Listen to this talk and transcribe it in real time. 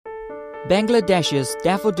Bangladesh's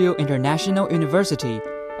Daffodil International University,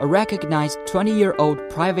 a recognized 20-year-old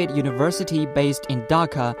private university based in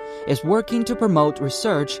Dhaka, is working to promote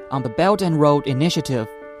research on the Belt and Road Initiative.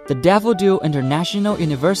 The Daffodil International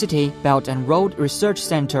University Belt and Road Research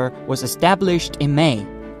Center was established in May.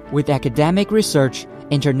 With academic research,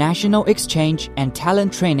 international exchange, and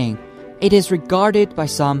talent training, it is regarded by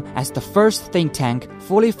some as the first think tank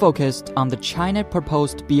fully focused on the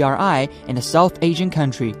China-proposed BRI in a South Asian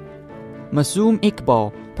country. Masoom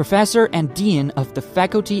Iqbal, professor and dean of the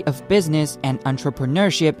Faculty of Business and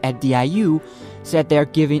Entrepreneurship at DIU, said they're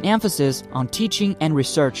giving emphasis on teaching and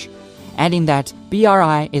research, adding that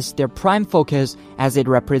BRI is their prime focus as it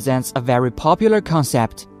represents a very popular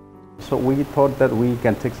concept. So we thought that we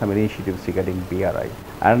can take some initiatives regarding BRI,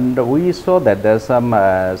 and we saw that there's some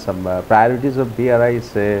priorities of BRI,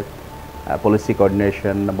 say policy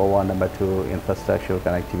coordination, number one, number two, infrastructure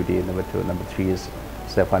connectivity, number two, number three is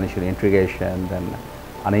say financial integration, then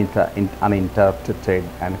uninterrupted trade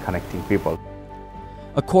and connecting people.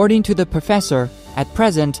 According to the professor, at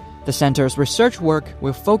present, the center's research work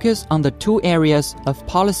will focus on the two areas of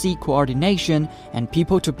policy coordination and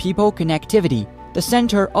people-to-people connectivity. The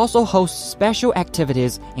center also hosts special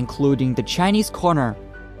activities, including the Chinese Corner.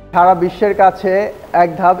 সারা বিশ্বের কাছে এক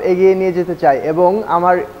ধাপ এগিয়ে নিয়ে যেতে চাই এবং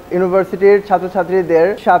আমার ইউনিভার্সিটির ছাত্রছাত্রীদের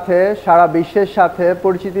সাথে সারা বিশ্বের সাথে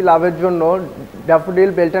পরিচিতি লাভের জন্য daffodil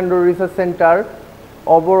belt and road research centre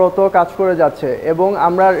অবরত কাজ করে যাচ্ছে এবং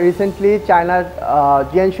আমরা রিসেন্টলি চায়নার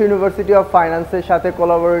জিয়াংশু ইউনিভার্সিটি অফ ফাইন্যান্সের সাথে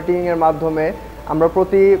কোলাবোরেটিং এর মাধ্যমে আমরা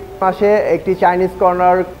প্রতি মাসে একটি চাইনিজ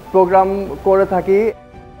কর্নার প্রোগ্রাম করে থাকি।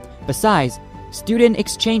 Besides, student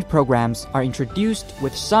exchange programs are introduced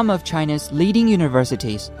with some of China's leading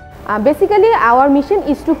universities. Basically, our mission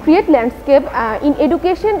is to create landscape in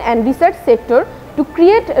education and research sector to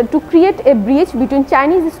create a bridge between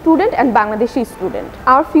Chinese student and Bangladeshi student.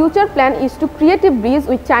 Our future plan is to create a bridge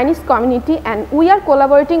with Chinese community, and we are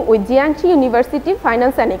collaborating with Jiangxi University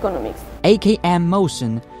Finance and Economics. AKM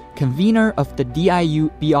Mosen, convener of the DIU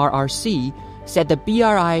BRRC, said the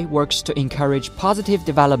BRI works to encourage positive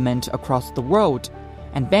development across the world,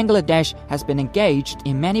 and Bangladesh has been engaged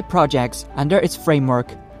in many projects under its framework.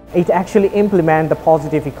 It actually implements the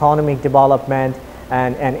positive economic development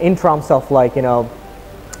and in terms of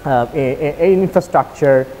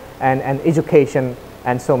infrastructure and education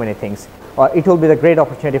and so many things. It will be a great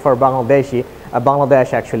opportunity for Bangladesh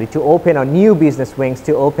actually to open a new business wings,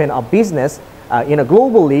 to open a business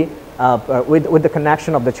globally with the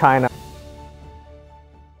connection of the China.